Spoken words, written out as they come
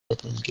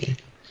Okay.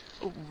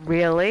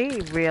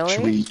 Really? Really?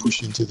 Should we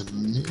push into the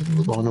moon?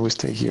 Oh no, we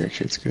stay here.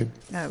 Actually, it's good.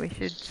 No, we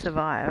should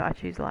survive. I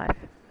choose life.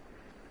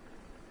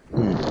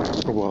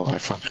 Well, I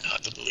find it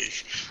hard to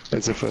believe.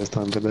 That's the first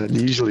time for that.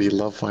 Usually you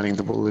love finding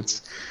the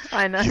bullets.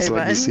 I know, It's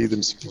like but you see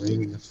them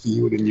spraying in the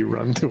field and you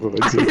run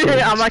towards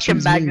it. I'm like a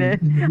Choose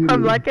magnet. me.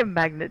 I'm like a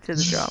magnet to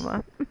the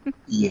drama.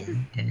 Yeah,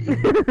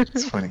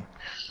 it's funny.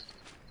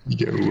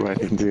 You go right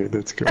into it,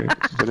 that's great.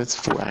 But it's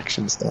full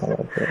action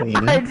style, you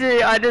know? I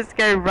do. I just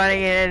go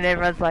running in and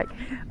everyone's like,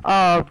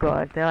 oh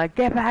god. They're like,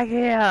 get back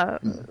here.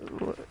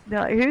 They're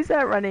like, who's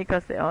that running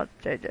across the... Oh,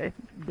 JoJo.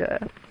 Duh.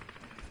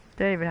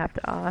 Don't even have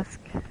to ask.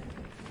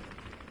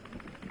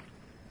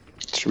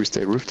 Should we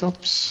stay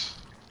rooftops?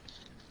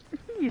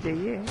 You do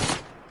you.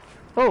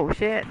 Oh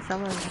shit,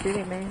 someone's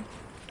shooting me.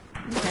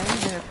 Okay, I'm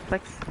gonna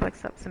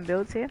flex up some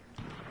builds here.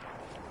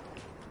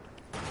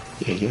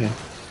 Yeah.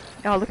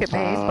 Oh, look at me,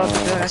 Bob the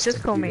Builder.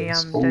 Just call me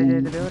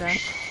JoJo the Builder.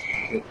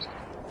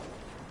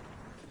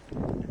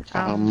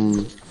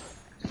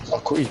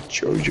 I'll call you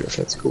JoJo if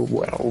that's cool.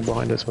 Wow, all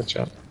behind us, watch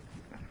out.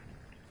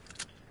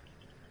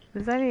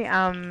 There's only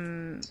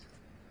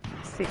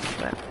 6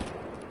 left.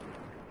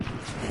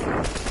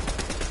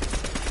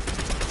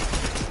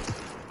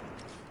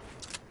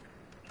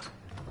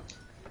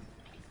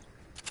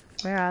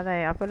 Where are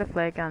they? I've got a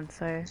flare gun,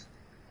 so...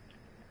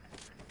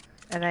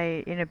 Are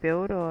they in a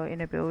build or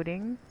in a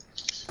building?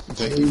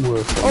 They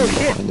were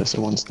behind us at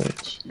one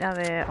stage. Now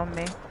they're on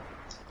me.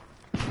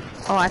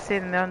 Oh, I see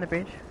them. They're on the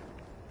bridge.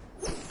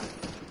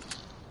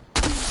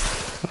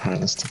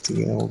 Alright, let's stick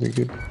together. We'll be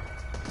good.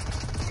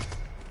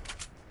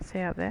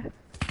 See up there?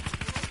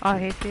 Oh,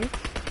 here she is.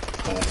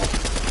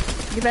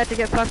 You about to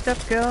get fucked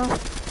up, girl?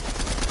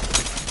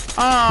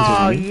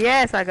 Oh,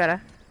 yes, I got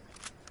her.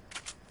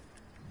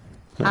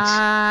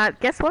 Nice.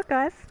 Guess what,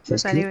 guys?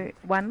 There's That's only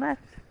one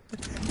left.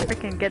 Let's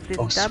freaking get this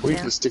dub sweet.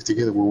 now. Let's stick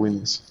together. We'll win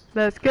this.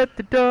 Let's get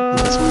the dub.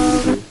 That's what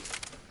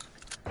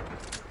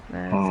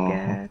we're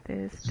gonna do.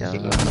 Let's get this dub.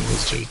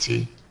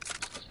 JT.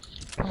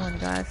 Come on,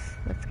 guys.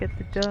 Let's get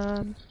the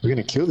dub. We're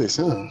gonna kill this,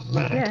 huh?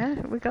 Man.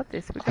 Yeah, we got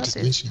this. We got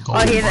this. Oh,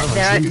 here,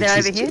 they're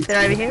over here.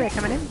 They're over here. They're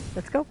coming in.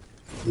 Let's go.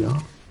 Yeah.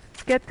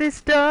 Let's get this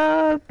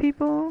dub,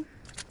 people.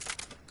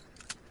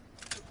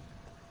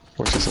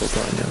 Watch this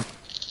all right now.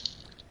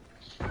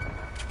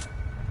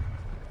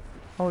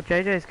 Oh,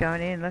 JoJo's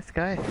going in. Let's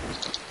go.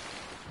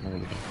 Oh,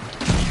 yeah.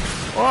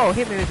 Oh,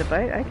 hit me with the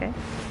boat. Okay.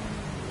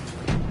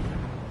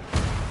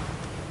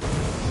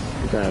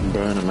 We gotta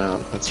burn them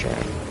out. That's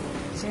right.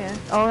 Yeah.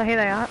 Oh, here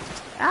they are.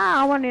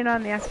 Ah, I want in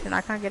on the action.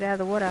 I can't get out of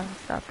the water and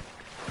stuff.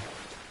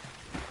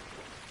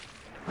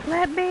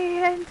 Let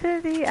me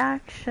into the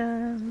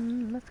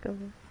action. Let's go.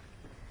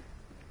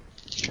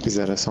 Is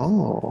that a song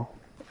or?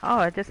 Oh,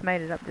 I just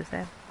made it up just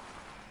now.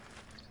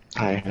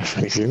 I have a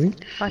funny feeling.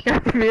 Like I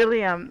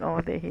really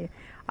oh, they're here.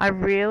 I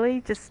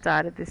really just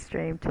started this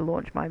stream to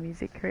launch my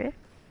music career.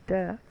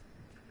 Duh.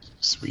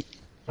 Sweet.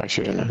 I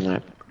should have known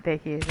that. They're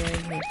here. They're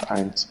here.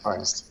 I'm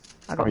surprised.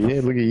 Oh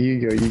yeah, look at you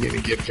go. You're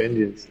gonna get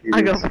vengeance.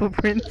 I got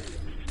footprints.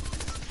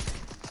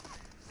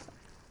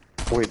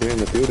 Wait, they're in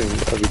the building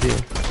over here.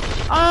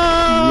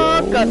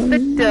 Oh, Yo. got the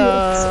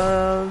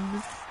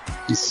dubs.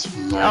 You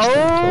smashed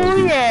Oh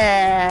them,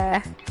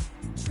 yeah.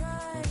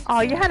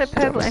 Oh, you had a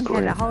purple was MP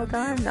great. the whole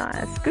time?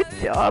 Nice. Good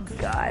job,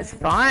 guys.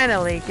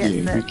 Finally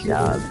getting Yeah, the good kill.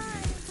 dubs.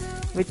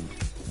 With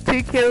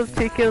 2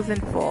 kills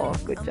and 4.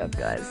 Good job,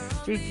 guys.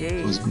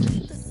 GG. Was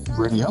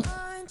ready up?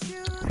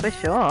 For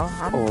sure.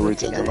 I'm Or good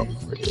to ready go. up?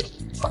 Ready up.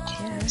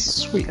 Okay. Yeah,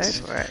 Sweet. go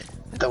for it.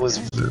 That was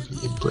very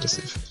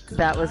impressive.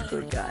 That was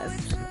good,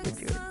 guys.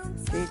 Good.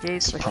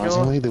 GG's for sure.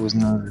 Surprisingly, there was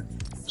no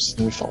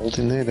fault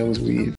in there. That was weird.